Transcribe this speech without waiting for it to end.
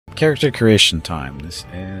character creation time. This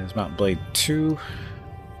is Mountain Blade 2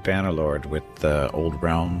 Bannerlord with the Old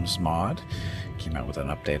Realms mod. Came out with an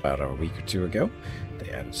update about a week or two ago.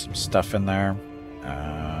 They added some stuff in there.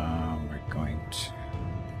 We're going to...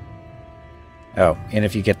 Oh, and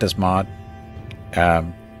if you get this mod,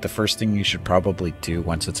 the first thing you should probably do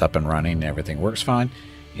once it's up and running and everything works fine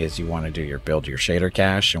is you want to do your build your shader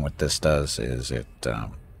cache. And what this does is it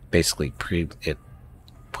basically it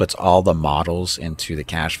puts all the models into the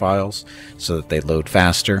cache files so that they load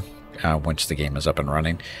faster once the game is up and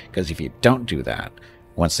running. Because if you don't do that,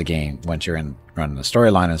 once you're in running the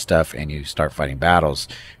storyline and stuff and you start fighting battles,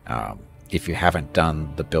 if you haven't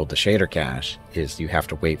done the build the shader cache, is you have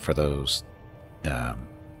to wait for those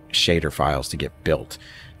shader files to get built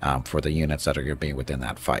for the units that are going to be within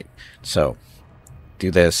that fight. So do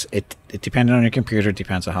this. It depending on your computer,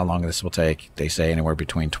 depends on how long this will take. They say anywhere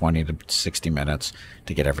between 20 to 60 minutes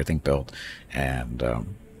to get everything built, and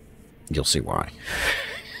you'll see why.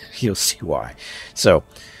 You'll see why. So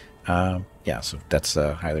yeah, so that's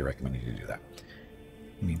highly recommended you do that.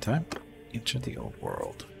 In the meantime, enter the old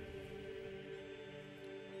world.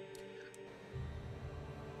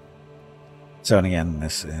 So, and again,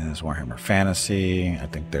 this is Warhammer Fantasy. I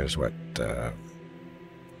think there's what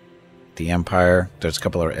the Empire. There's a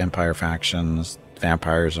couple of Empire factions.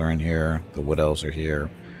 Vampires are in here. The Wood Elves are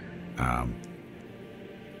here.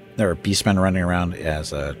 There are Beastmen running around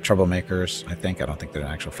as troublemakers, I think. I don't think they're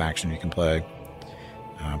an actual faction you can play.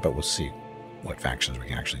 But we'll see what factions we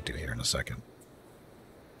can actually do here in a second.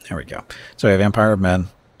 There we go. So we have Empire of Men,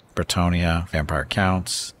 Bretonia, Vampire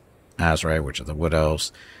Counts, Azrai, which are the Wood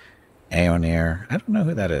Elves, Aeonir, I don't know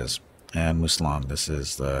who that is, and Muslon. This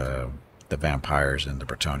is the vampires in the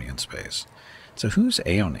Bretonian space. So who's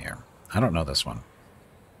Aeonir? I don't know this one.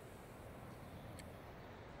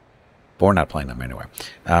 But we're not playing them anyway.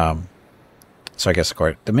 So I guess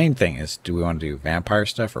the main thing is, do we want to do vampire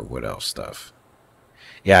stuff or Wood Elf stuff?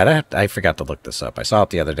 Yeah, I forgot to look this up. I saw it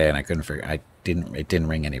the other day and I couldn't figure. It didn't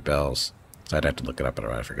ring any bells, so I'd have to look it up, but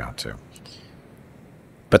I forgot to.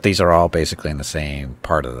 But these are all basically in the same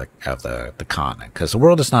part of the continent, because the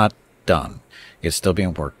world is not done. It's still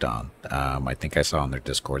being worked on. I think I saw on their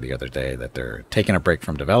Discord the other day that they're taking a break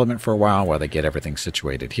from development for a while they get everything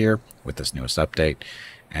situated here with this newest update.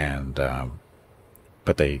 And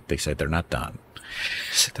but they said they're not done.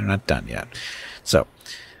 They're not done yet. So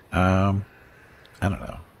I don't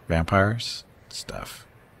know. Vampires stuff.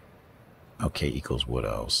 Okay, equals Wood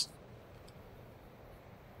Elves.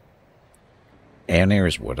 Aeonir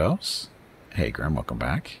is Wood Elves. Hey, Grim, welcome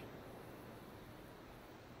back.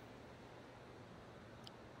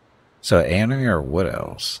 So Aeonir are Wood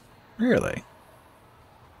Elves. Really?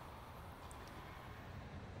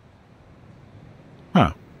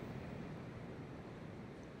 Huh.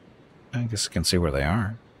 I guess I can see where they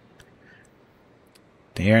are.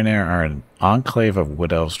 The Aeonir are an enclave of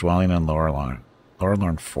Wood Elves dwelling in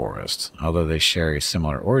Lorelorn Forest. Although they share a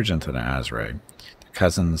similar origin to the Azrai,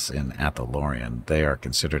 cousins in Athalorian, they are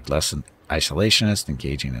considered less isolationist,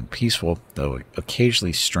 engaging and peaceful, though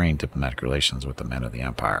occasionally strain diplomatic relations with the men of the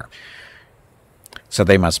Empire. So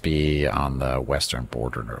they must be on the western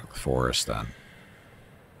border of the forest then.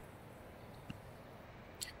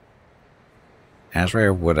 Azrai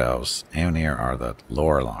are Wood Elves. Aeonir are the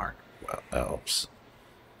Lorelorn Elves.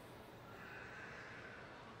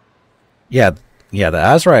 Yeah, the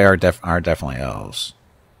Azrai are definitely elves.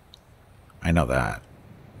 I know that.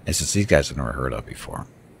 It's just these guys I've never heard of before.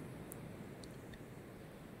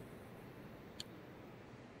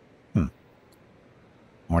 I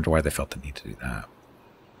wonder why they felt the need to do that.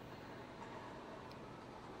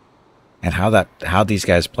 And how these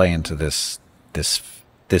guys play into this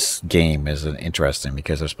game is interesting,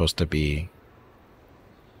 because they're supposed to be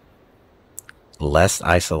less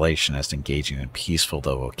isolationist, engaging and peaceful,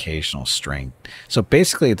 though occasional strain. So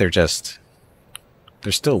basically they're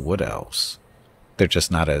still Wood Elves. They're just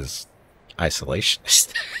not as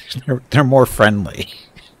isolationist. they're more friendly.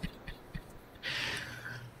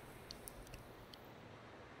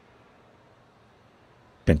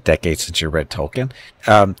 Been decades since you read Tolkien.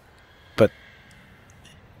 But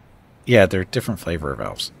yeah, they're a different flavor of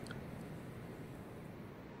elves.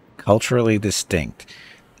 Culturally distinct,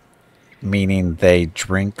 meaning they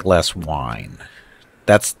drink less wine.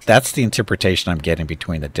 That's the interpretation I'm getting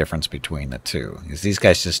between the difference between the two. Is these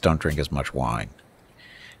guys just don't drink as much wine.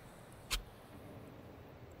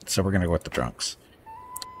 So we're going to go with the drunks.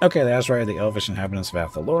 Okay, the Azrai are the elvish inhabitants of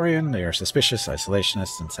Athalorian. They are suspicious,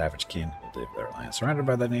 isolationists, and savage kin who live their land surrounded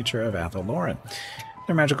by the nature of Athalorian.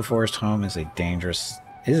 Their magical forest home is a dangerous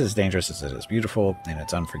is as dangerous as it is beautiful, and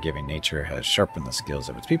its unforgiving nature has sharpened the skills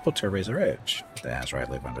of its people to a razor edge. The Azrai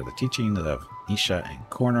live under the teachings of Nisha and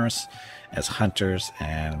Corners as hunters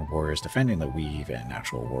and warriors defending the weave and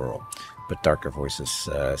natural world, but darker voices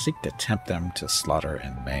seek to tempt them to slaughter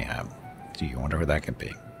and mayhem. Do you wonder who that could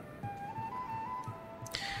be?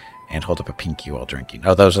 And hold up a pinky while drinking.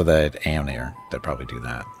 Oh, those are the Aeonir that probably do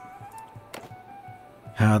that.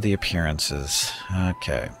 How the appearances.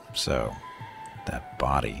 Okay, so that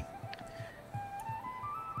body.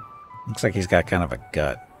 Looks like he's got kind of a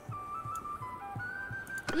gut.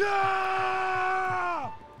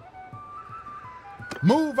 Yeah!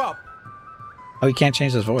 Move up! Oh, he can't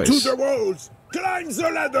change his voice. To the walls! Climb the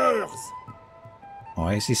ladders!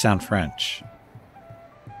 Why does he sound French?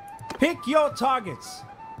 Pick your targets!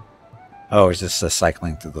 Oh, he's just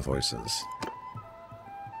cycling through the voices.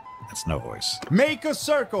 That's no voice. Make a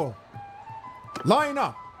circle! Line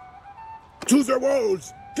up! To the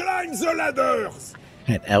walls! Climb the ladders!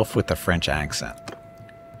 An elf with a French accent.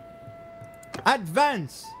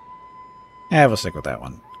 Advance! Yeah, we'll stick with that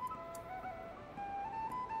one.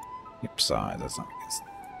 Hip size, that's not his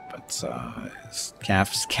butt size.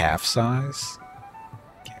 Calf size?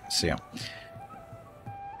 Can't see him.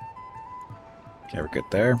 Okay, we're good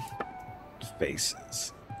there.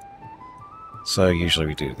 Faces. So usually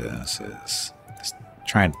we do this is just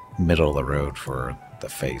try and middle of the road for the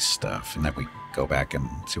face stuff, and then we go back and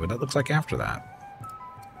see what it looks like after that.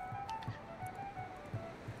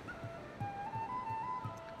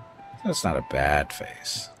 That's not a bad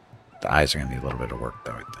face. The eyes are going to need a little bit of work,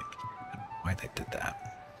 though, I think. I don't know why they did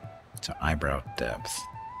that. So eyebrow depth.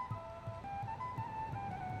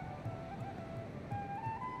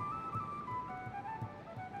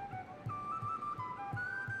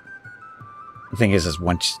 The thing is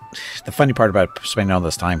once... The funny part about spending all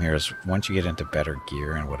this time here is once you get into better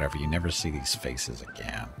gear and whatever, you never see these faces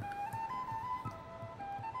again.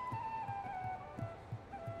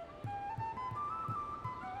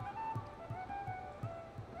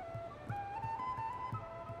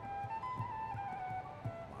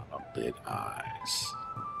 Monolid eyes.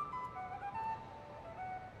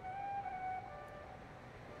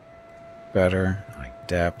 Better. Like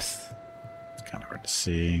depth. It's kind of hard to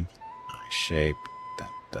see. Shape. That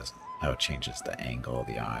doesn't... Oh, it changes the angle of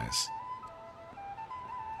the eyes.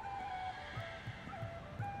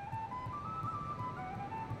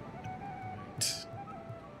 Right.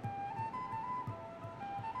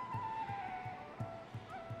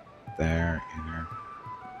 There, inner.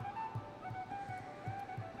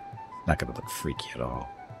 Not going to look freaky at all.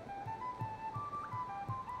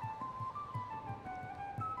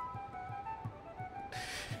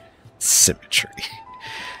 Symmetry.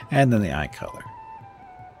 And then the eye color.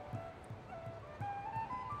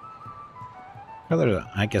 Color,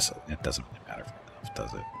 I guess it doesn't really matter for enough,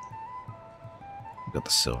 does it? We've got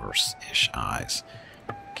the silver-ish eyes.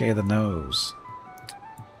 Okay, the nose.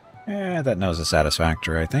 Yeah, that nose is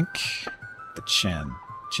satisfactory, I think. The chin.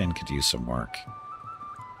 Chin could use some work.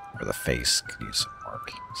 Or the face could use some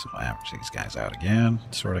work. So I'll average these guys out again.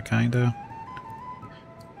 Sort of, kinda.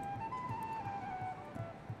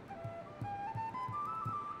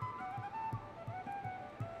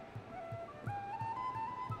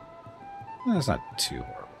 That's not too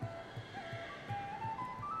horrible.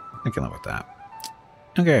 I can live with that.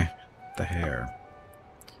 Okay, the hair.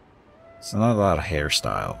 So not a lot of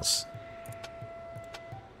hairstyles.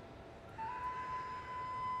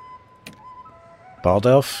 Bald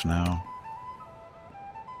elf? No.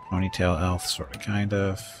 Ponytail elf, sort of, kind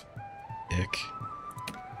of. Ick.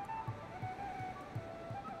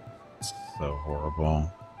 So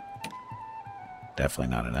horrible.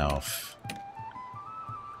 Definitely not an elf.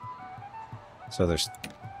 So there's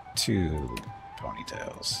two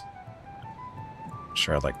ponytails.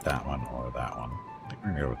 Sure, I like that one or that one. I think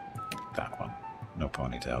we're going to go with that one. No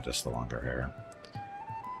ponytail, just the longer hair.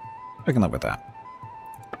 I can live with that.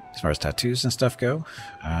 As far as tattoos and stuff go,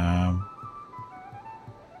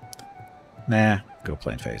 nah, go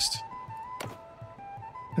plain faced.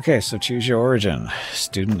 Okay, so choose your origin.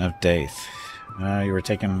 Student of Daith. You were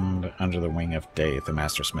taken under the wing of Daith, the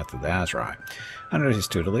master smith of the Azrai. Under his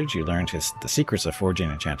tutelage, you learned the secrets of forging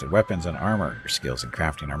enchanted weapons and armor. Your skills in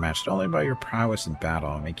crafting are matched only by your prowess in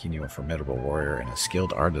battle, making you a formidable warrior and a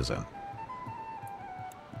skilled artisan.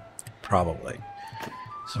 Probably.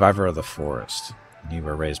 Survivor of the forest. You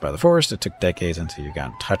were raised by the forest. It took decades until you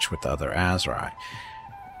got in touch with the other Azrai.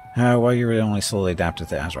 While you were only slowly adapted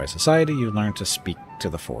to Azrai society, you learned to speak to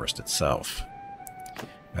the forest itself.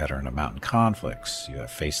 Veteran of mountain conflicts, you have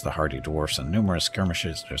faced the hardy dwarfs in numerous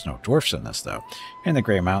skirmishes. There's no dwarfs in this, though. In the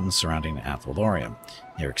Grey Mountains surrounding Athelorium.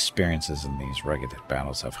 Your experiences in these rugged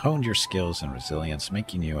battles have honed your skills and resilience,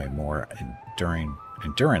 making you a more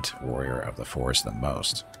endurant warrior of the forest than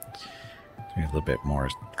most. To be a little bit more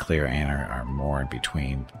clear, Anna are more in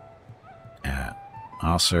between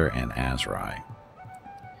Aesir and Azrai.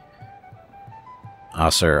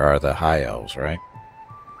 Aesir are the High Elves, right?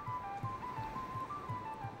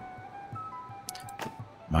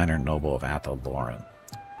 Minor noble of Athelloren.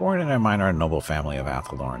 Born in a minor and noble family of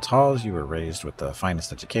Athelloren's halls, you were raised with the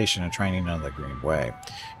finest education and training on the Green Way.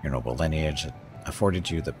 Your noble lineage afforded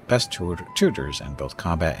you the best tutors in both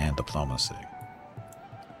combat and diplomacy.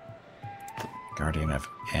 Guardian of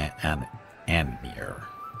Anmir.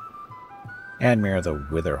 Anmir the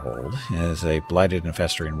Witherhold is a blighted and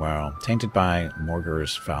festering well, tainted by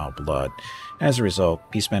Morgur's foul blood. As a result,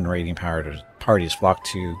 beastmen raiding parties flock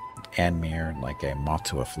to Anmir like a moth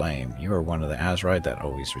to a flame. You are one of the Azrai that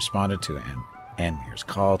always responded to Anmir's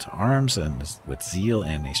call to arms and with zeal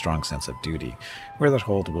and a strong sense of duty, where that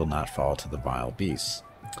hold will not fall to the vile beasts.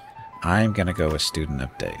 I'm going to go with Student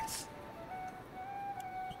of Death.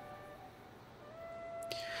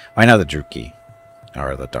 I know the Druki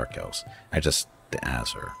are the Dark Elves. The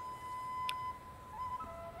Aesir.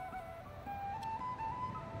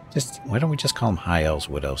 Why don't we just call them High Elves,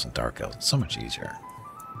 Wood Elves, and Dark Elves? It's so much easier.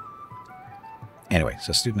 Anyway,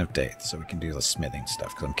 so Student of Death, so we can do the smithing stuff,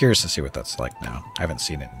 because I'm curious to see what that's like now. I haven't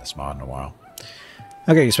seen it in this mod in a while.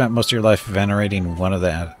 Okay, you spent most of your life venerating one of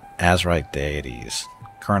the Azrai deities,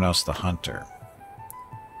 Kurnos the Hunter.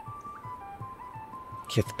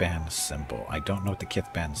 Kithban symbol. I don't know what the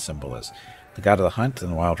Kithban symbol is. The god of the hunt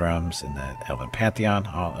and the wild realms in the Elven pantheon.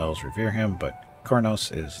 All elves revere him, but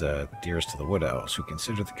Kurnos is dearest to the Wood Elves, who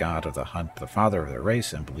consider the god of the hunt the father of their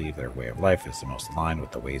race and believe their way of life is the most aligned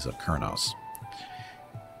with the ways of Kurnos.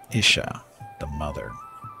 Isha, the mother.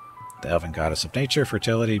 The elven goddess of nature,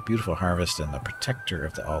 fertility, beautiful harvest, and the protector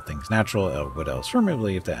of all things natural. Wood Elves firmly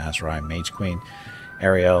believe the Azrai Mage Queen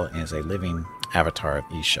Ariel is a living avatar of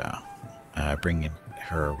Isha, bringing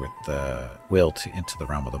her with the will into the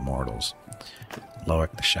realm of the mortals.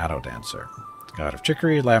 Loic, the Shadow Dancer, god of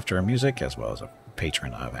trickery, laughter, and music, as well as a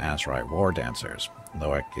patron of Azrai war dancers.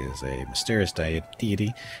 Loic is a mysterious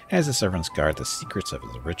deity, as the servants guard the secrets of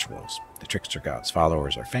his rituals. The trickster god's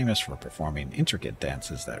followers are famous for performing intricate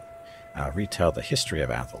dances that retell the history of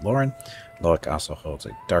Athelloren. Loic also holds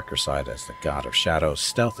a darker side as the god of shadows,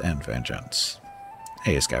 stealth, and vengeance.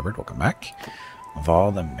 Hey, Scabbard, welcome back.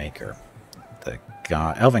 Val the Maker, the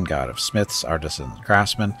elven god of smiths, artisans, and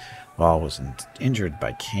craftsmen. Val was injured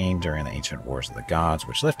by Cain during the ancient wars of the gods,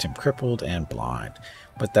 which left him crippled and blind.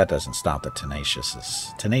 But that doesn't stop the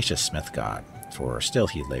tenacious smith god, for still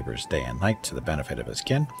he labors day and night to the benefit of his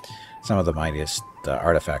kin. Some of the mightiest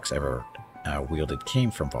artifacts ever wielded came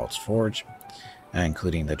from Val's forge,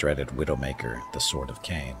 including the dreaded Widowmaker, the Sword of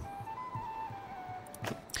Cain.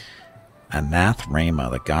 Anath Rama,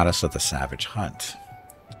 the goddess of the savage hunt.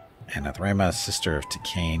 Anath Rama, sister of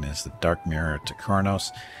Cain, is the dark mirror to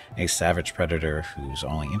Kurnos, a savage predator whose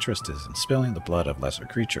only interest is in spilling the blood of lesser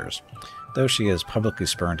creatures. Though she is publicly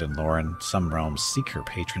spurned in Loren, some realms seek her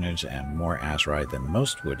patronage, and more Azrai than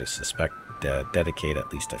most would suspect dedicate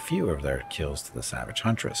at least a few of their kills to the savage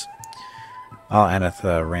huntress. All Anath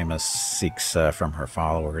Rama seeks from her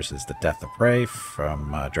followers is the death of prey,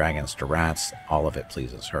 from dragons to rats. All of it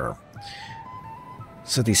pleases her.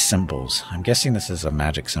 So these symbols, I'm guessing this is a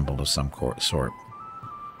magic symbol of some sort,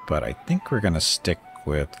 but I think we're going to stick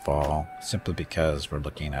with Val, simply because we're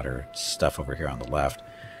looking at her stuff over here on the left.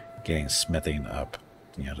 Getting smithing up,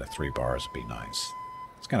 to 3 bars would be nice.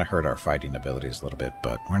 It's going to hurt our fighting abilities a little bit,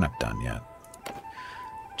 but we're not done yet.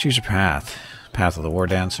 Choose your path. Path of the War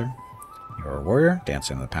Dancer. You're a warrior,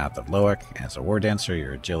 dancing in the path of Loic. As a war dancer,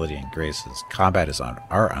 your agility and grace as combat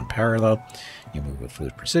are unparalleled. You move with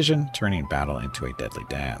fluid precision, turning battle into a deadly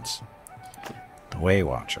dance. The Way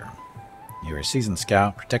Watcher. You're a seasoned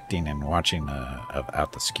scout, protecting and watching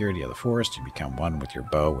out the security of the forest. You become one with your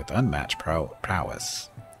bow with unmatched prowess.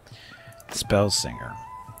 Spell Singer.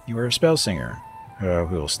 You are a spell singer who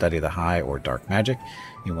will study the high or dark magic.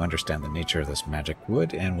 You understand the nature of this magic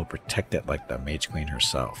wood and will protect it like the Mage Queen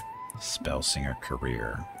herself. Spell Singer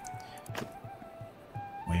career.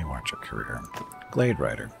 Way Watcher career. Glade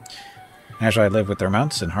Rider. Azrai live with their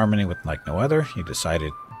mounts in harmony with like no other. You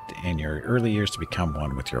decided in your early years to become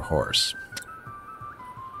one with your horse.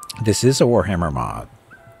 This is a Warhammer mod.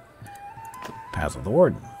 Path of the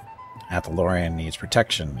Warden. Athelorian needs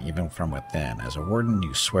protection, even from within. As a warden,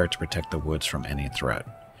 you swear to protect the woods from any threat.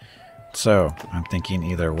 So, I'm thinking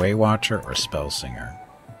either Way Watcher or Spell Singer.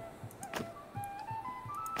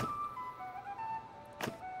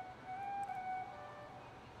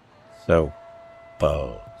 So,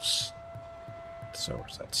 bows. So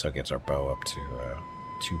where's that? So it gets our bow up to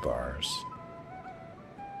 2 bars.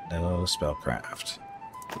 No spellcraft.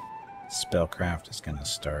 Spellcraft is going to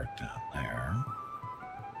start down there.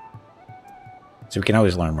 So we can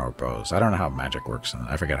always learn more bows. I don't know how magic works.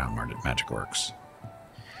 I forget how magic works.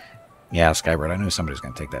 Yeah, Skybird, I knew somebody was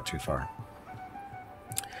going to take that too far.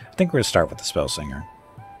 I think we're going to start with the Spell Singer.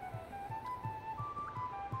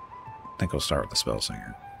 I think we'll start with the Spell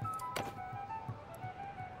Singer.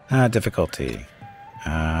 Difficulty.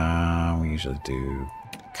 We usually do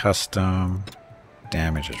custom.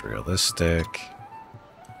 Damage is realistic.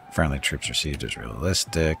 Friendly troops received is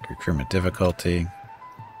realistic. Recruitment difficulty.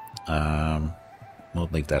 We'll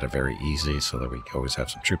leave that at very easy so that we always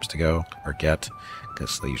have some troops to go or get,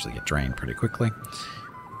 because they usually get drained pretty quickly.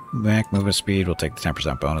 Back movement speed, we'll take the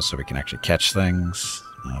 10% bonus so we can actually catch things.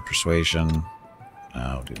 Persuasion,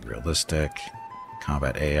 we'll do realistic.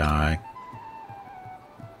 Combat AI.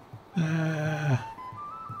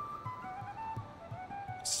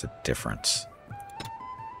 What's the difference?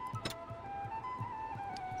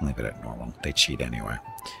 Leave it at normal. They cheat anyway.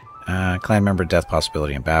 Clan member death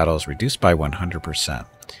possibility in battles reduced by 100%.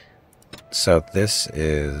 So this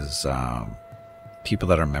is people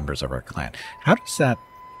that are members of our clan. How does that...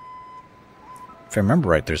 If I remember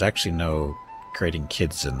right, there's actually no creating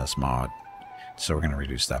kids in this mod. So we're going to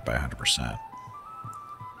reduce that by 100%.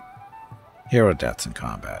 Hero deaths in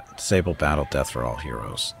combat. Disable battle death for all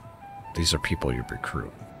heroes. These are people you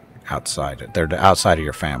recruit outside. They're outside of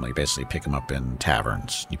your family. Basically, pick them up in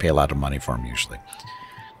taverns. You pay a lot of money for them usually.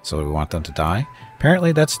 So we want them to die.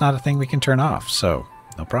 Apparently, that's not a thing we can turn off. So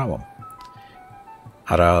no problem.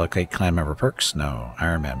 How to allocate clan member perks? No.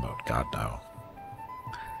 Iron Man mode? God no.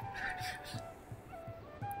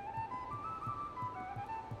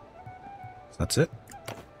 So that's it.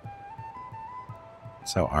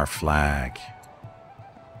 So our flag.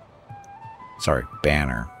 Sorry,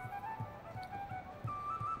 banner.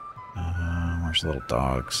 Where's the little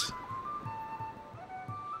dogs?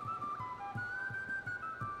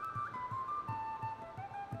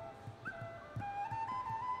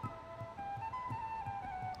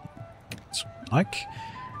 That's what I like.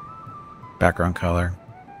 Background color.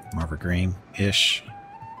 More of a green-ish.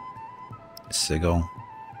 Sigil.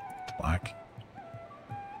 Black.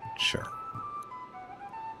 Sure.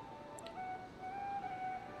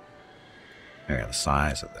 There, the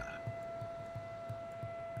size of that.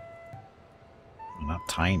 Not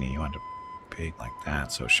tiny, you want it big like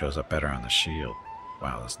that so it shows up better on the shield.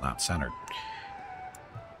 Wow, that's not centered.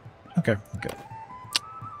 Okay, good.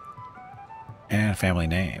 And family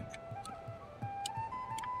name.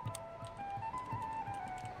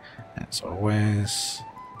 As always.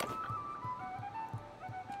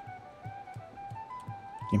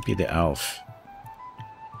 Gimpy the Elf.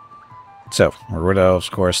 So, we're Wood Elves,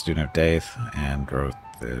 of course, student of Death, and growth.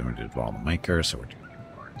 We did all the maker, so we're doing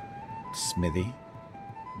more smithy.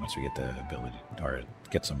 Once we get the ability, or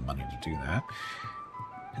get some money to do that.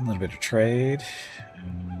 And a little bit of trade.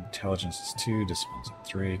 Intelligence is 2, discipline is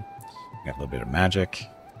 3. We got a little bit of magic.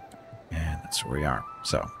 And that's where we are.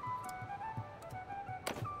 So.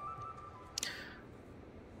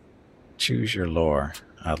 Choose your lore.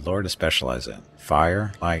 Lore to specialize in.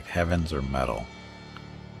 Fire, light, heavens, or metal.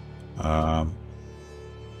 Fire.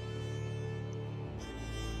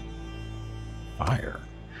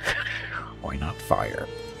 Why not fire?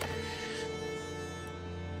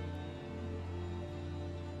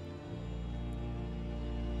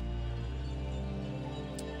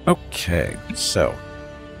 Okay, so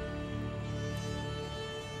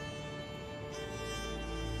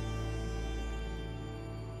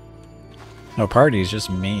no parties, just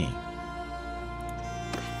me.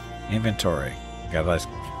 Inventory. Got a nice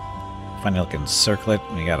funny looking circlet.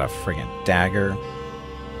 We got a friggin' dagger.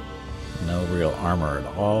 No real armor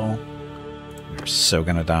at all. We're so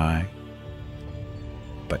gonna die.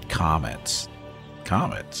 But comets.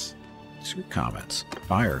 Comets. Screw comets.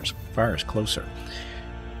 Fire's closer.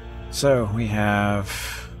 So we have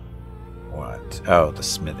what? Oh, the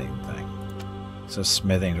smithing thing. So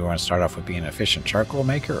smithing, do we want to start off with being an efficient charcoal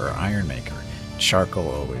maker or iron maker? Charcoal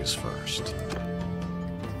always first.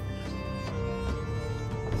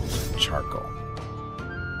 Charcoal.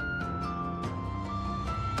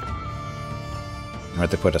 Where'd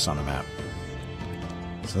they put us on the map?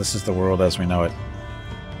 So this is the world as we know it.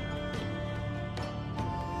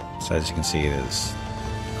 So as you can see, it is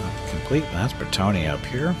complete. That's Bretonia up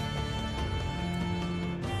here.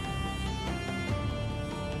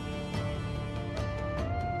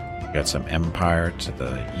 Got some empire to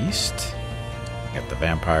the east. Got the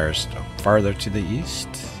vampires farther to the east.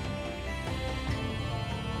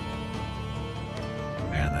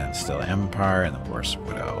 And still Empire, and of course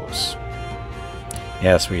Wood Elves.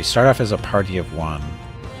 Yes, we start off as a party of one.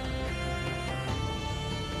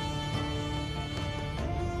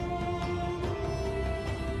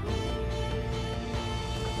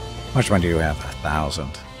 How much money do we have?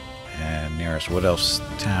 1,000. And nearest Wood Elves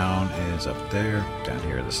town is up there. Down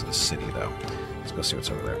here, this is the city, though. Let's go see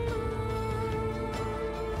what's over there.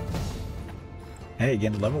 Hey,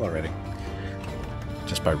 getting to level already.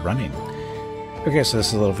 Just by running. Okay, so this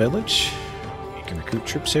is a little village. You can recruit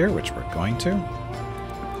troops here, which we're going to.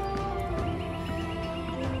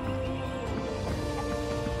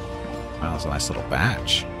 Wow, that's a nice little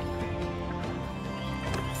batch.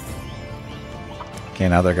 Okay,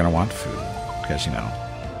 now they're going to want food. Because, you know,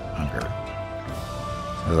 hunger.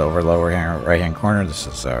 So over lower right-hand corner, this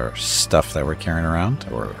is our stuff that we're carrying around,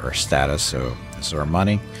 or our status. So this is our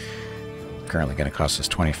money. Currently going to cost us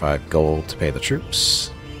 25 gold to pay the troops.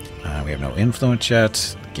 We have no influence yet.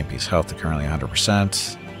 Gimpy's health is currently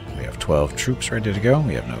 100%. We have 12 troops ready to go.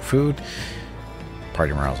 We have no food.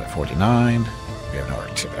 Party morale is at 49. We have no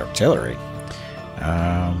artillery.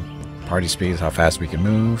 Party speed is how fast we can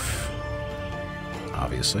move.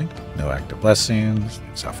 Obviously. No active blessings.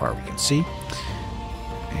 That's how far we can see.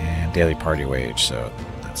 And daily party wage. So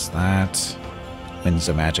that's that. Winds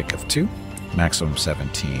of magic of 2. Maximum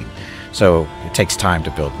 17. So it takes time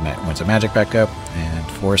to build Winds of Magic back up. And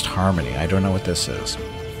Forest Harmony. I don't know what this is.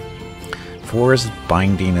 Forest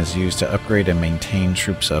Binding is used to upgrade and maintain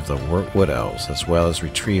troops of the Wood Elves, as well as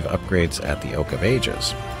retrieve upgrades at the Oak of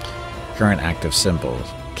Ages. Current active symbol,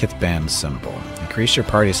 Kithband symbol. Increase your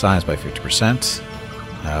party size by 50%.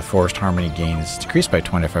 Forest Harmony gains decreased by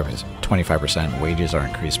 25%. Wages are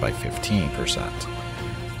increased by 15%.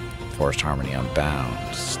 Forest Harmony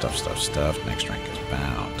Unbound. Stuff. Next rank is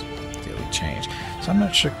bound. Daily change. So I'm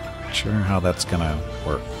not sure how that's gonna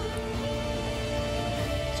work.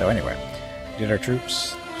 So anyway, we did our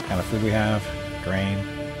troops. What kind of food we have? Grain.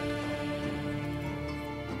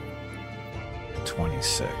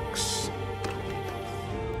 26.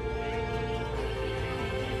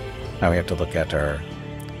 Now we have to look at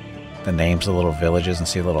the names of the little villages and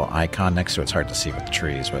see a little icon next to it. It's hard to see with the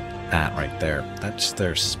trees, but that right there, that's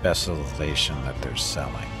their specialization that they're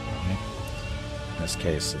selling. Right? In this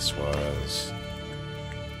case, this was...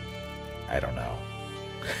 I don't know.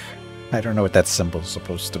 I don't know what that symbol's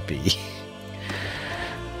supposed to be.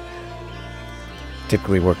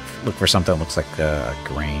 Typically look for something that looks like a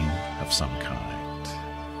grain of some kind.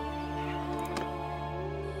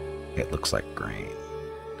 It looks like grain.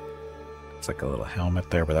 It's like a little helmet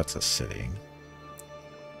there, but that's a city.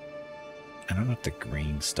 I don't know what the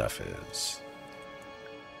green stuff is.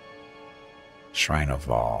 Shrine of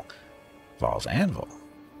Vol. Vol's Anvil.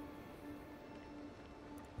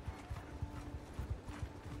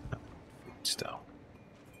 Still.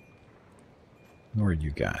 Who are you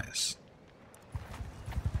guys?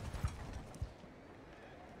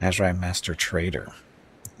 Azrai Master Trader.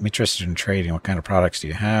 I'm interested in trading. What kind of products do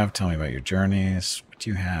you have? Tell me about your journeys. What do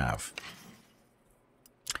you have?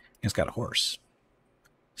 He's got a horse.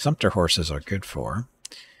 Sumpter horses are good for.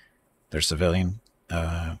 They're civilian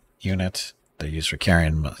unit. They're used for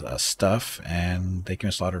carrying stuff, and they can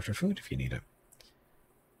be slaughtered for food if you need it.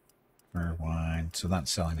 For wine. So not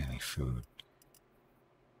selling any food.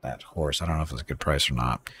 That horse, I don't know if it's a good price or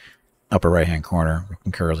not. Upper right-hand corner, we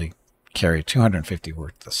can currently carry 250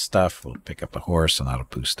 worth of stuff. We'll pick up the horse, and that'll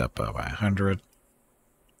boost up by 100.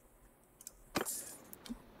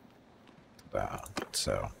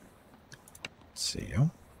 So, let's see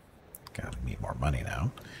you. Gotta need more money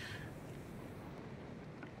now.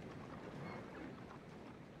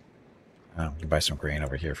 We can buy some grain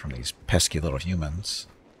over here from these pesky little humans.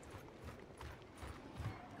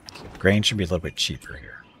 Grain should be a little bit cheaper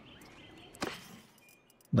here. A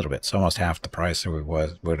little bit. It's almost half the price that we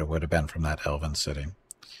would have been from that elven city.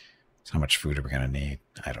 So how much food are we going to need?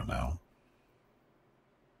 I don't know.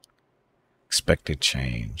 Expected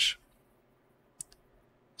change.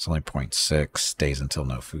 It's only 0.6. Days until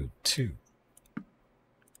no food. 2.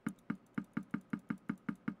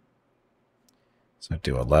 So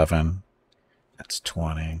do 11. That's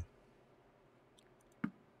 20.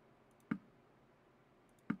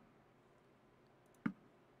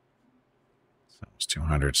 So it's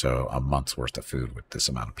 200. So a month's worth of food with this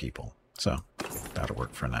amount of people. So that'll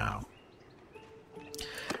work for now.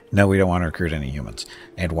 No, we don't want to recruit any humans.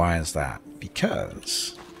 And why is that?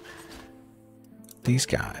 Because these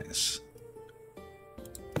guys,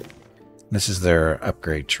 this is their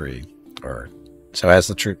upgrade tree. Or so as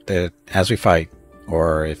the troop, as we fight,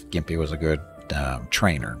 or if Gimpy was a good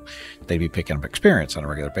trainer. They'd be picking up experience on a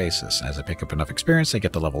regular basis. As they pick up enough experience, they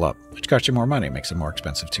get to level up, which costs you more money, makes it more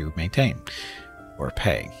expensive to maintain or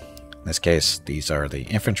pay. In this case, these are the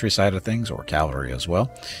infantry side of things, or cavalry as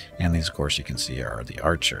well. And these, of course, you can see are the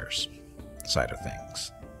archers side of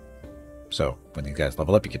things. So when these guys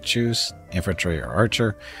level up, you get to choose infantry or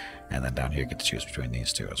archer. And then down here, you get to choose between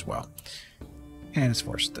these two as well. And it's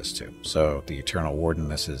forced this too. So the Eternal Warden,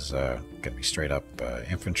 this is going to be straight up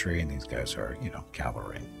infantry, and these guys are,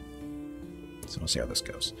 cavalry. So we'll see how this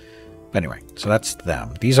goes. But anyway, so that's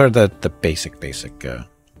them. These are the basic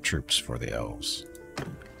troops for the elves.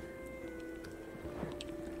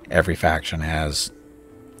 Every faction has,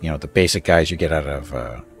 the basic guys you get out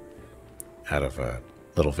of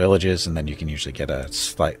little villages, and then you can usually get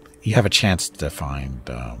you have a chance to find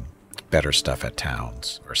better stuff at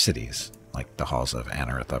towns or cities, like the Halls of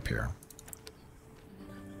Anorith up here.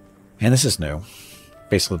 And this is new.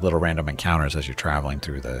 Basically little random encounters as you're traveling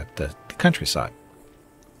through the countryside.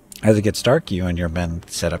 As it gets dark, you and your men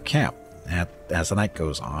set up camp. As the night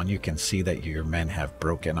goes on, you can see that your men have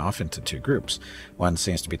broken off into two groups. One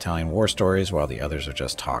seems to be telling war stories, while the others are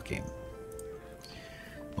just talking.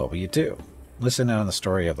 What will you do? Listen in on the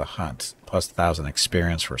story of the hunt, plus 1,000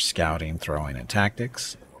 experience for scouting, throwing, and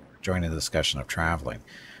tactics. Join in the discussion of traveling,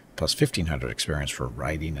 plus 1,500 experience for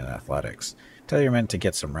riding and athletics. Tell your men to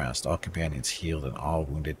get some rest. All companions healed and all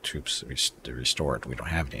wounded troops restored. We don't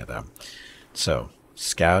have any of them. So,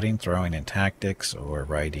 scouting, throwing, and tactics, or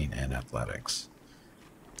riding and athletics.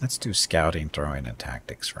 Let's do scouting, throwing, and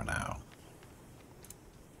tactics for now.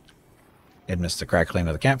 Amidst the crackling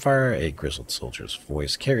of the campfire, a grizzled soldier's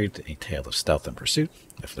voice carried a tale of stealth and pursuit.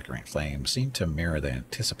 The flickering flame seemed to mirror the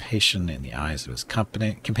anticipation in the eyes of his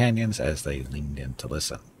companions as they leaned in to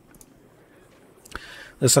listen.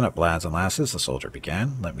 Listen up, lads and lasses, the soldier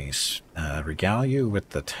began. Let me regale you with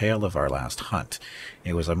the tale of our last hunt.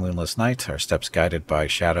 It was a moonless night, our steps guided by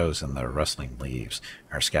shadows and the rustling leaves.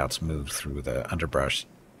 Our scouts moved through the underbrush,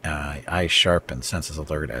 eyes sharp and senses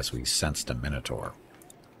alert as we sensed a minotaur.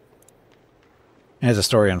 As the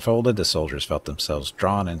story unfolded, the soldiers felt themselves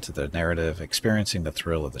drawn into the narrative, experiencing the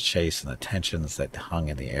thrill of the chase and the tensions that hung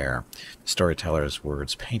in the air. The storyteller's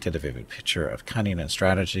words painted a vivid picture of cunning and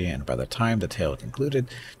strategy, and by the time the tale concluded,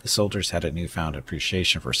 the soldiers had a newfound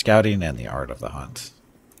appreciation for scouting and the art of the hunt.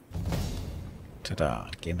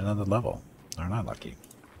 Ta-da! Gained another level. They're not lucky.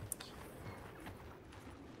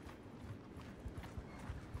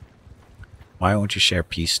 Why won't you share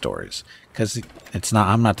peace stories? Because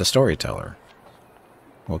I'm not the storyteller.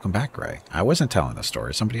 Welcome back, Ray. I wasn't telling the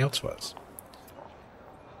story. Somebody else was.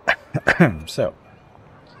 So,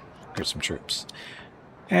 here's some troops.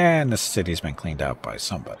 And the city's been cleaned out by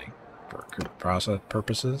somebody. For recruitment process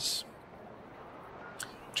purposes.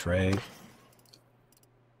 Trade.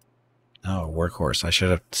 Oh, a workhorse. I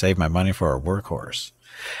should have saved my money for a workhorse.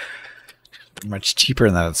 Much cheaper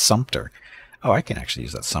than that Sumpter. Oh, I can actually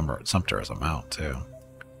use that Sumpter as a mount, too.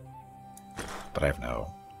 But I have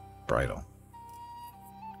no bridle.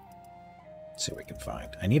 See what we can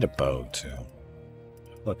find. I need a bow too.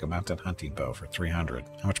 Look, a mounted hunting bow for 300.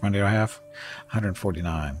 How much money do I have?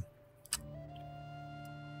 149.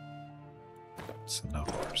 So no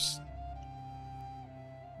horse.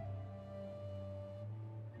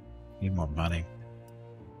 Need more money.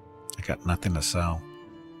 I got nothing to sell.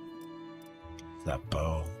 That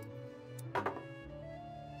bow.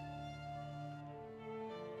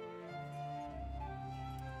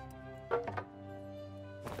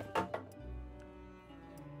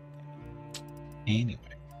 Anyway,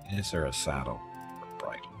 is there a saddle or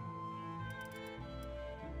bridle?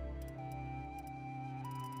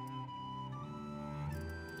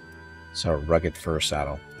 So a rugged fur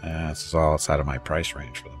saddle. This is all outside of my price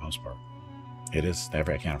range for the most part. It is. I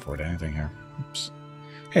can't afford anything here. Oops.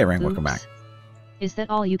 Hey, Ring, welcome back. Is that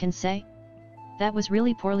all you can say? That was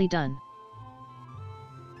really poorly done.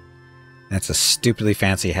 That's a stupidly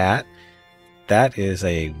fancy hat. That is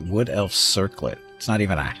a wood elf circlet. It's not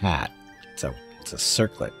even a hat. It's a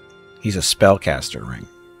circlet. He's a spellcaster, Ring.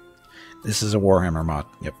 This is a Warhammer mod.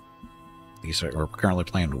 Yep. We're currently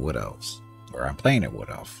playing Wood Elves. Or I'm playing at Wood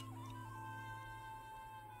Elf.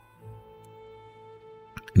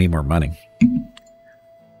 Need more money.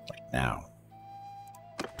 Like now.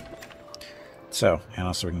 So, and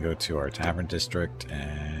also we can go to our Tavern District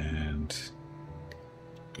and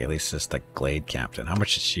Galesis, the Glade Captain. How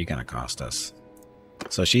much is she going to cost us?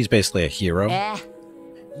 So she's basically a hero.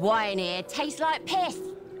 Wine here tastes like piss.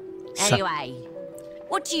 Anyway,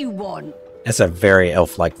 what do you want? That's a very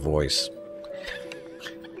elf-like voice.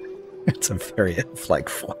 It's a very elf-like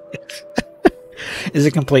voice. Is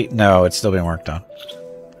it complete? No, it's still being worked on.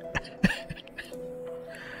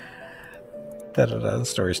 Da-da-da,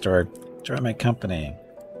 story. Join my company.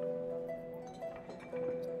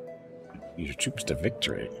 Use your troops to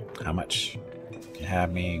victory. How much? If you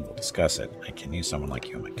have me, we'll discuss it. I can use someone like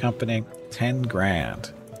you in my company. 10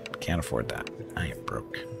 grand. Can't afford that. I am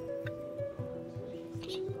broke.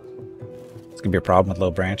 It's gonna be a problem with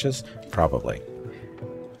low branches? Probably.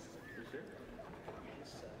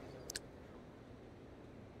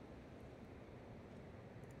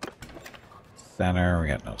 Center, we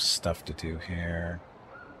got no stuff to do here.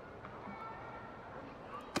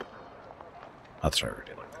 That's right, we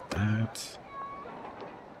already looked at that.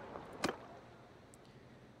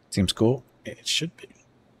 Seems cool. It should be.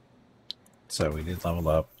 So we did level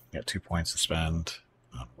up. We got 2 points to spend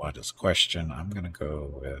on what is question. I'm going to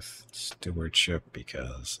go with stewardship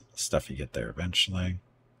because stuff you get there eventually.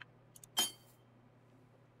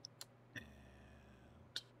 And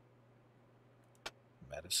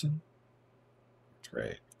medicine.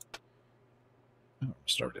 Great. Oh,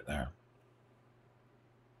 started there.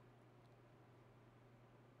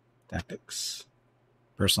 Tactics.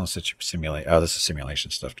 Personal simulate. Oh, this is simulation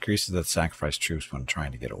stuff. Decreases that sacrifice troops when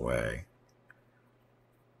trying to get away.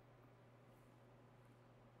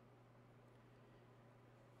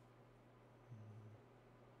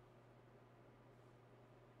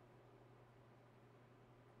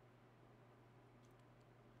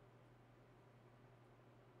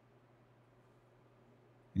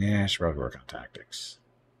 Yeah, I should probably work on tactics.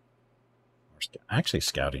 Actually,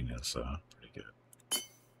 scouting is pretty good.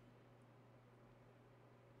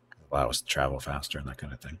 Allow us to travel faster and that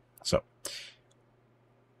kind of thing. So,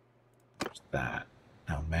 there's that.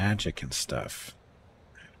 Now, magic and stuff.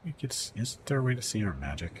 Is there a way to see our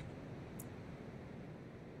magic?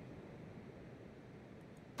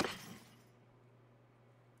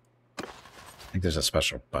 I think there's a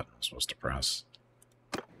special button I'm supposed to press.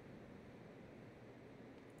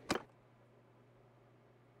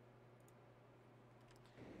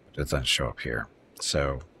 It doesn't show up here.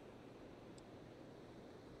 So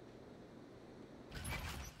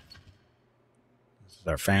this is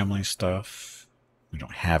our family stuff. We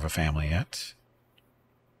don't have a family yet.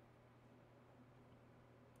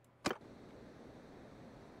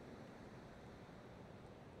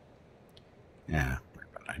 Yeah,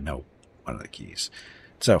 I know one of the keys.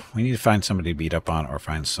 So we need to find somebody to beat up on or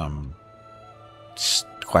find some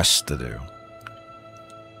quests to do.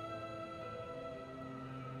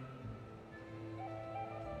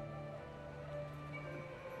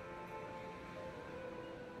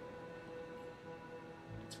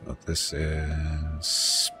 So this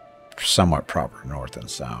is somewhat proper north and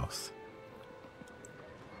south.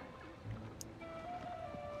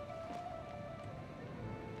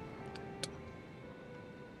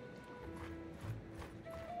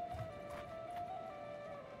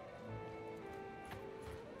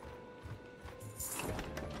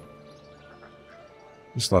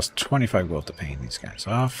 Just lost 25 gold to paying these guys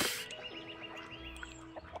off.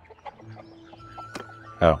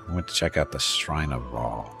 Oh, I went to check out the Shrine of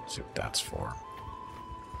Raw. See what that's for.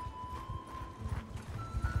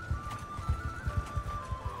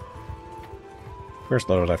 First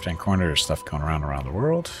lower left-hand corner, there's stuff going around the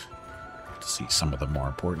world. To see some of the more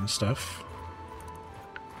important stuff.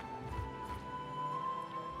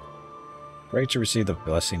 Great to receive the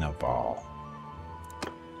blessing of Baal.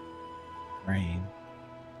 Rain.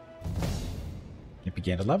 You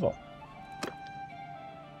began to level.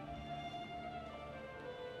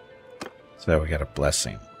 So we got a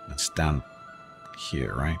blessing. It's down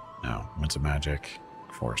here, right? No. Winds of Magic.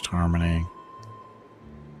 Forest Harmony.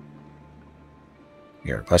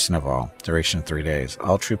 Here, Blessing of All. Duration of 3 days.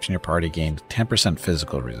 All troops in your party gain 10%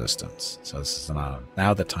 physical resistance. So this is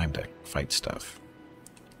now the time to fight stuff.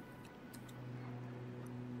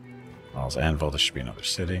 All's Anvil. This should be another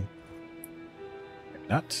city. Maybe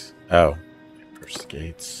not. Oh. First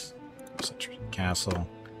gates. Century Castle.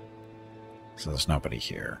 So there's nobody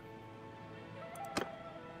here.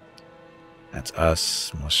 That's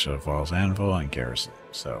us, Militia of All's Anvil, and Garrison.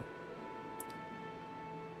 So,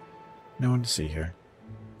 no one to see here.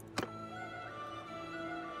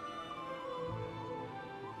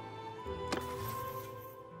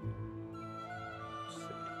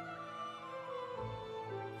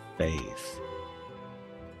 Faith.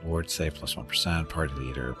 Ward save plus 1%. Party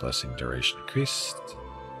leader. Blessing duration increased.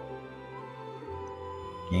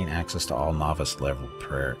 Gain access to all novice level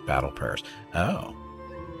battle prayers. Oh.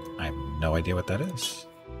 I have no idea what that is.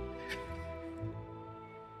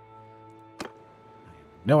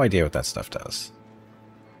 No idea what that stuff does.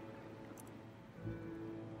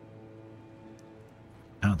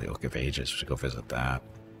 Oh, the Oak of Ages. We should go visit that.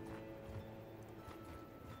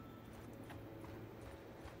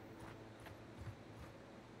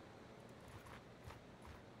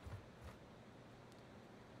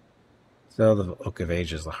 So the Oak of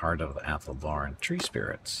Age is the heart of the Athelborn tree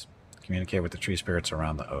spirits. Communicate with the tree spirits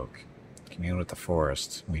around the oak. Commune with the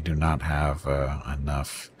forest. We do not have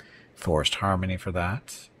enough forest harmony for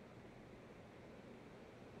that.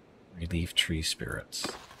 Relieve tree spirits.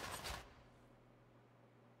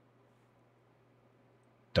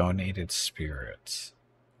 Donated spirits.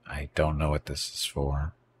 I don't know what this is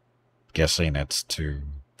for. Guessing it's to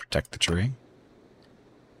protect the tree.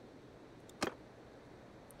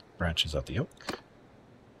 Branches of the oak.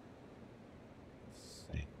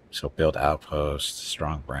 So build outposts,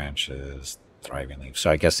 strong branches, thriving leaves.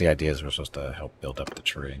 So I guess the idea is we're supposed to help build up the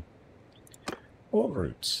tree. Old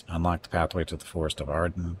roots. Unlock the pathway to the Forest of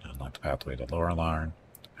Arden. Unlock the pathway to Lorelarn.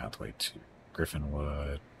 Pathway to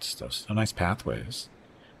Griffinwood. So nice pathways.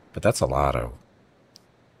 But that's a lot of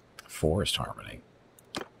forest harmony.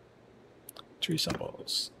 Tree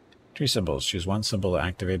symbols. Tree symbols. Choose one symbol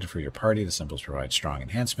activated for your party. The symbols provide strong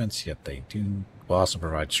enhancements, yet they will also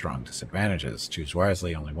provide strong disadvantages. Choose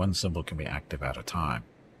wisely. Only one symbol can be active at a time.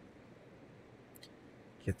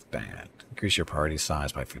 Get the band. Increase your party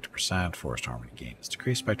size by 50%. Forest harmony gain is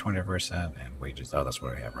decreased by 20%. And wages. Oh, that's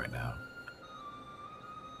what I have right now.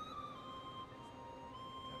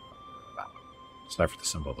 Start for the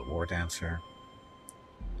symbol of the War Dancer.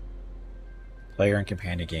 Player and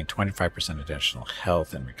companion gain 25% additional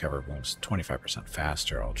health and recover wounds 25%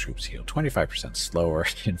 faster. All troops heal 25% slower.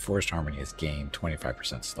 And Forest Harmony is gained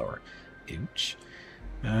 25% slower. Ouch.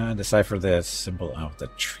 Decipher the symbol of the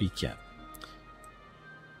Treekin.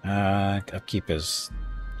 Upkeep is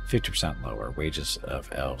 50% lower. Wages of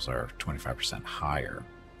elves are 25% higher.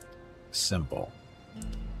 Symbol.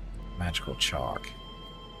 Magical chalk.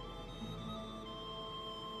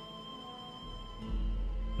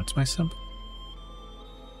 What's my symbol?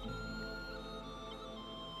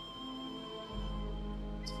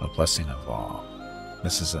 The Blessing of All.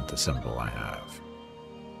 This isn't the symbol I have.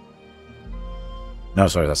 No,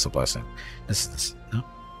 sorry, that's the blessing. This is no.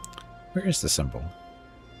 Where is the symbol?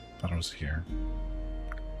 I thought it was here.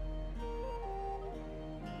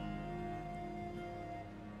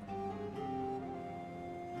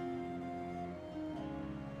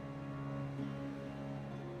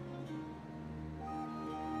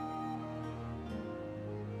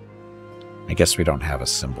 I guess we don't have a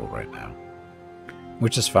symbol right now.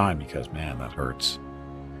 Which is fine because, man, that hurts.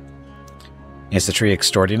 Is the tree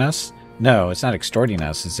extorting us? No, it's not extorting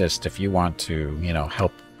us. It's just if you want to, you know,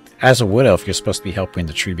 help. As a wood elf, you're supposed to be helping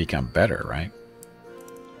the tree become better, right?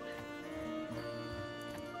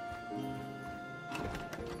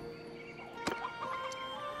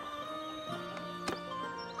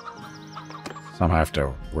 So I have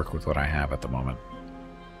to work with what I have at the moment.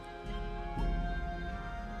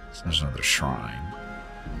 So there's another shrine.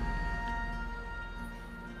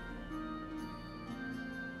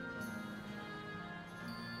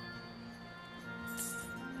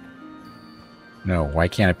 No, why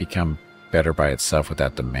can't it become better by itself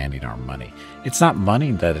without demanding our money? It's not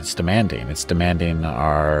money that it's demanding. It's demanding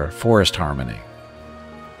our forest harmony.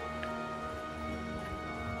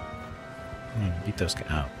 Beat those guys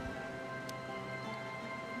out.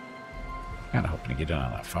 Kind of hoping to get in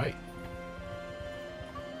on that fight.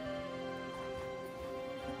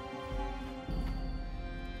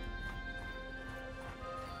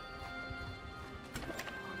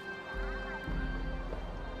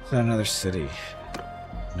 Another city.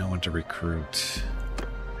 No one to recruit.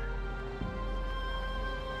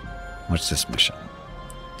 What's this mission?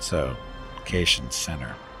 So, location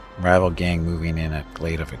center. Rival gang moving in at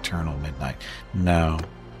Glade of Eternal Midnight. No.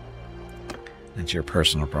 That's your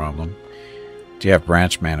personal problem. Do you have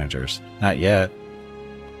branch managers? Not yet.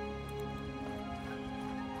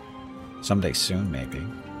 Someday soon, maybe.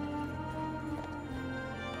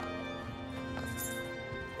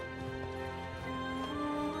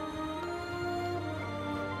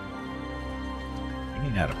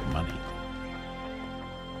 Out of money.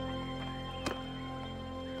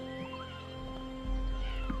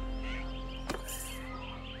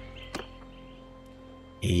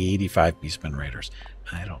 $85 Beastmen Raiders.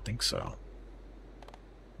 I don't think so.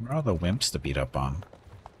 Where are all the wimps to beat up on?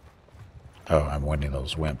 Oh, I'm winning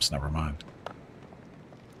those wimps. Never mind.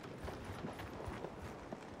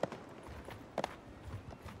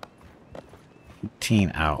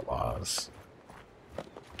 18 outlaws.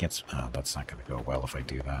 Oh, that's not going to go well if I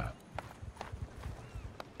do that.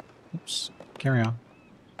 Oops. Carry on.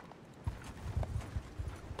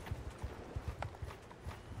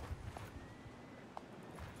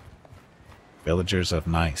 Villagers of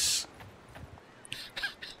Nice.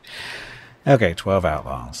 Okay, 12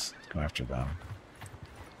 outlaws. Let's go after them.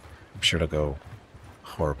 I'm sure it'll go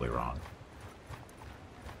horribly wrong.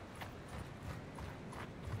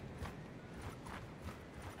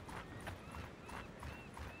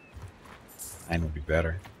 9 would be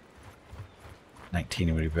better.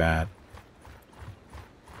 19 would be bad.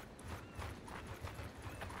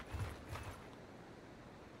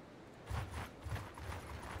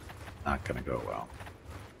 Not gonna go well.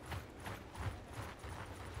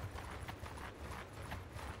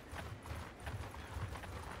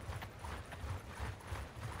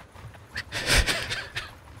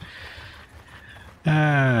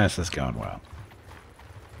 This is going well.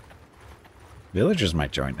 Villagers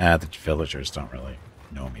might join. The villagers don't really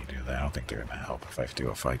know me, do they? I don't think they're gonna help if I do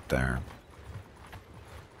a fight there.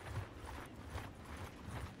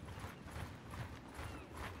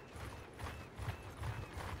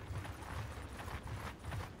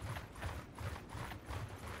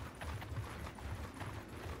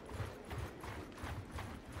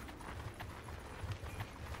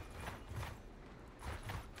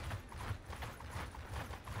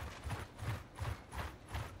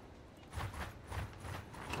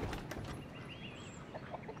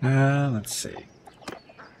 Let's see.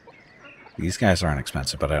 These guys aren't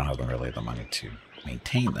expensive, but I don't have really the money to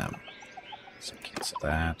maintain them. So cancel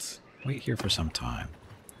that. Wait here for some time.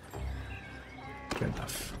 Good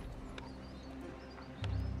enough.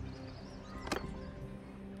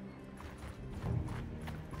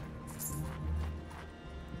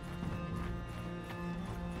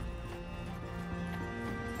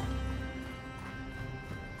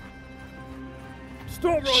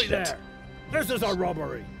 Stop right Shit. there! This is a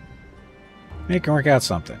robbery! You can work out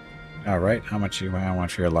something. Alright, how much you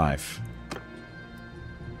want for your life?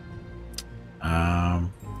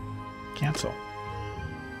 Cancel.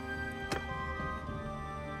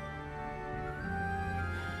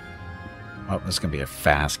 Oh, this is going to be a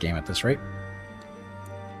fast game at this rate.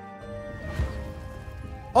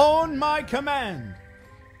 On my command.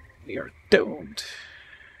 We are doomed.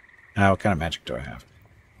 What kind of magic do I have?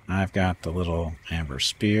 I've got the little amber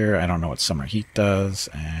spear. I don't know what summer heat does.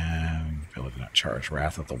 And ability not charge.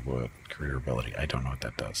 Wrath of the Wood. Career ability. I don't know what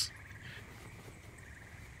that does.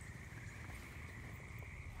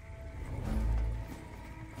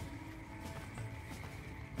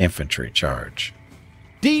 Infantry charge.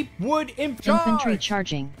 Deep wood Infantry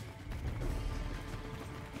charging.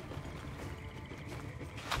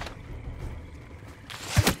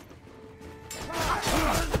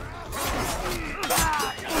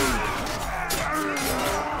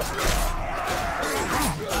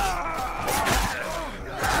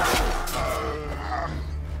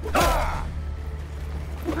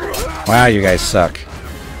 Wow, you guys suck.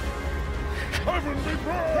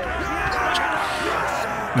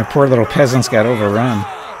 My poor little peasants got overrun.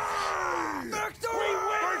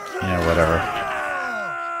 Yeah, whatever.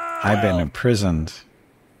 I've been imprisoned.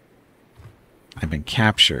 I've been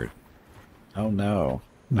captured. Oh no.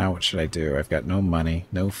 Now what should I do? I've got no money,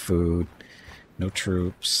 no food, no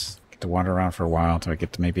troops. Get to wander around for a while until I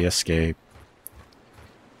get to maybe escape.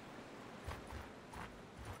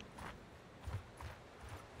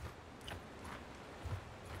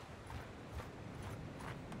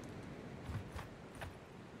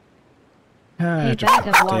 Hey, bag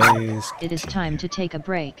of water. It is time to take a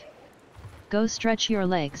break. Go stretch your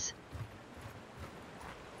legs.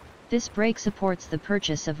 This break supports the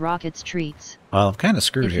purchase of Rocket's treats. Well, I'm kind of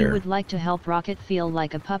screwed If here. you would like to help Rocket feel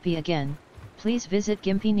like a puppy again, please visit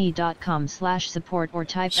gimpyknee.com/support or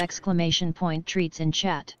type !treats in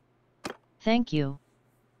chat. Thank you.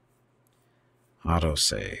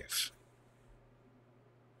 Autosave.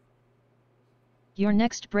 Your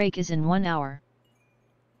next break is in 1 hour.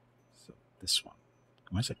 So this one.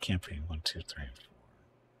 Why is it campaign 1, 2, 3, and 4?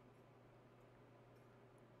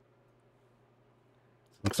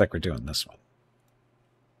 Looks like we're doing this one.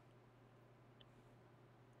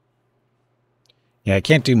 Yeah, I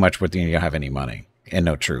can't do much with you don't have any money and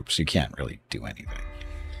no troops. You can't really do anything.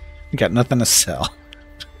 You got nothing to sell.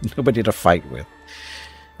 Nobody to fight with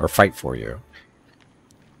or fight for you.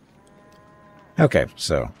 Okay,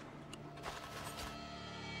 so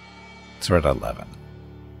we're at 11.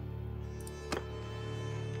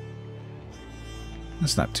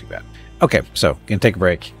 That's not too bad. Okay, so gonna take a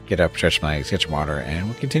break, get up, stretch my legs, get some water, and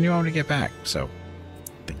we'll continue on when we get back. So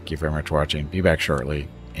thank you very much for watching. Be back shortly.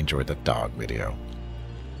 Enjoy the dog video.